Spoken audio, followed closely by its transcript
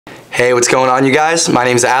Hey, what's going on, you guys? My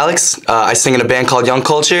name's Alex. I sing in a band called Young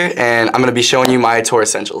Culture, and I'm gonna be showing you my tour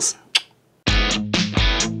essentials.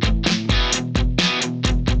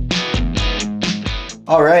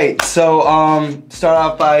 Alright, so start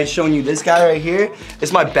off by showing you this guy right here.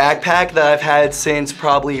 It's my backpack that I've had since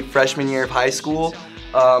probably freshman year of high school.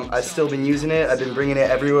 I've still been using it. I've been bringing it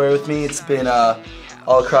everywhere with me. It's been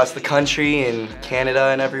all across the country and Canada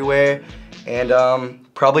and everywhere. And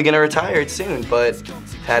probably gonna retire it soon, but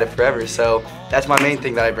I've had it forever. So that's my main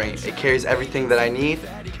thing that I bring. It carries everything that I need.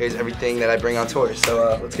 It carries everything that I bring on tour.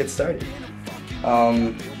 So let's get started.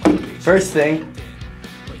 First thing,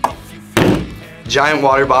 giant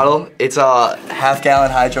water bottle. It's a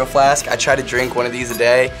half-gallon hydro flask. I try to drink one of these a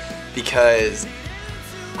day because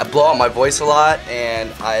I blow out my voice a lot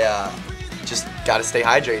and I just gotta stay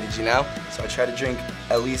hydrated, you know? So I try to drink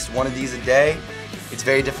at least one of these a day. It's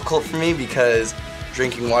very difficult for me because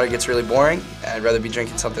drinking water gets really boring. I'd rather be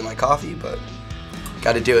drinking something like coffee, but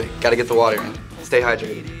gotta do it. Gotta get the water in. Stay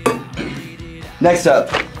hydrated. Next up,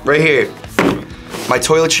 right here, my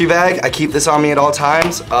toiletry bag. I keep this on me at all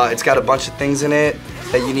times. It's got a bunch of things in it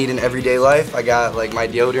that you need in everyday life. I got like my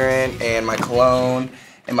deodorant and my cologne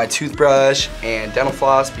and my toothbrush and dental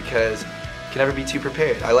floss because you can never be too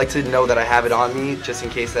prepared. I like to know that I have it on me just in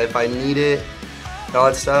case that if I need it and all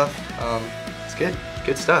that stuff. It's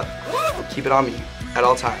good stuff. Keep it on me at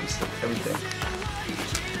all times, everything.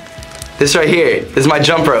 This right here, this is my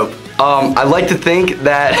jump rope. I like to think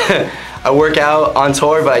that I work out on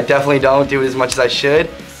tour, but I definitely don't do it as much as I should.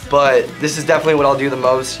 But this is definitely what I'll do the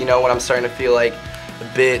most, you know, when I'm starting to feel like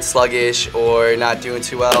a bit sluggish or not doing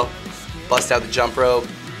too well. Bust out the jump rope,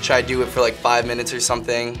 try to do it for like 5 minutes or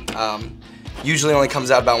something. Usually only comes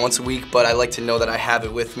out about once a week, but I like to know that I have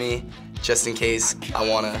it with me just in case I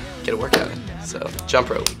want to get a workout in. So,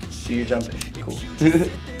 jump rope. Do your jumping. Cool.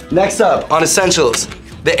 Next up, on essentials,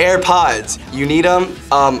 the AirPods. You need them.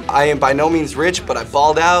 I am by no means rich, but I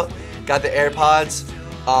balled out. Got the AirPods.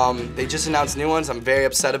 They just announced new ones. I'm very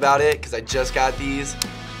upset about it because I just got these,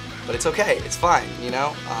 but it's okay. It's fine, you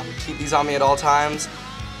know? Keep these on me at all times.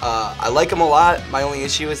 I like them a lot. My only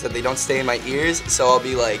issue is that they don't stay in my ears, so I'll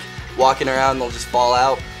be like walking around and they'll just fall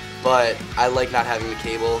out. But I like not having the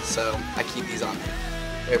cable, so I keep these on me.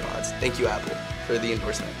 AirPods. Thank you, Apple, for the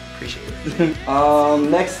endorsement. Appreciate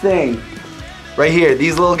it. Next thing, right here,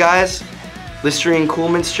 these little guys, Listerine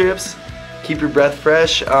Coolman strips. Keep your breath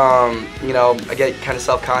fresh. You know, I get kind of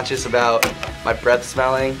self-conscious about my breath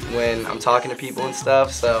smelling when I'm talking to people and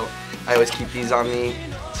stuff, so I always keep these on me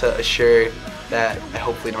to assure that I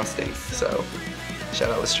hopefully don't stink. So,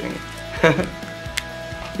 shout out Listerine.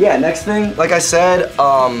 Yeah, next thing, like I said,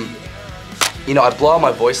 you know, I blow out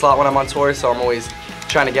my voice a lot when I'm on tour, so I'm always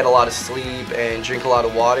trying to get a lot of sleep and drink a lot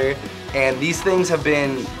of water. And these things have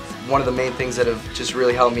been one of the main things that have just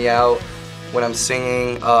really helped me out when I'm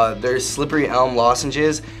singing. There's Slippery Elm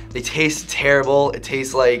lozenges. They taste terrible. It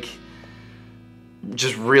tastes like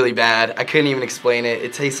just really bad. I couldn't even explain it.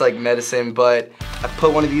 It tastes like medicine, but I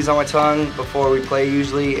put one of these on my tongue before we play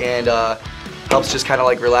usually, and helps just kind of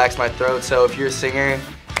like relax my throat. So if you're a singer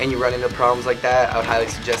and you run into problems like that, I would highly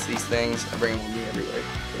suggest these things. I bring them with me everywhere.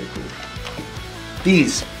 Very cool.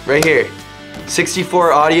 These right here,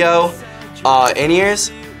 64 audio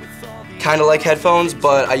in-ears, kind of like headphones,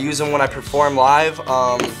 but I use them when I perform live.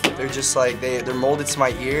 They're just like, they're molded to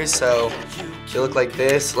my ears, so they look like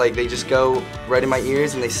this. Like they just go right in my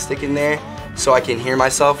ears and they stick in there so I can hear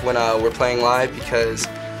myself when we're playing live, because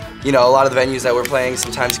you know, a lot of the venues that we're playing,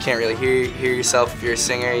 sometimes you can't really hear yourself if you're a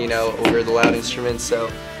singer, you know, over the loud instruments.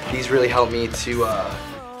 So these really help me to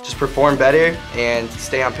just perform better and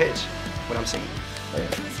stay on pitch when I'm singing.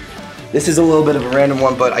 This is a little bit of a random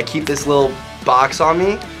one, but I keep this little box on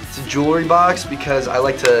me. It's a jewelry box because I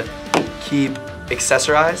like to keep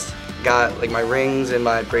accessorized. Got like my rings and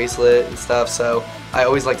my bracelet and stuff, so I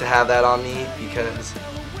always like to have that on me because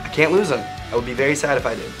I can't lose them. I would be very sad if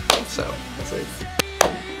I did. So that's it.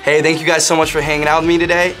 Hey, thank you guys so much for hanging out with me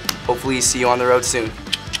today. Hopefully see you on the road soon.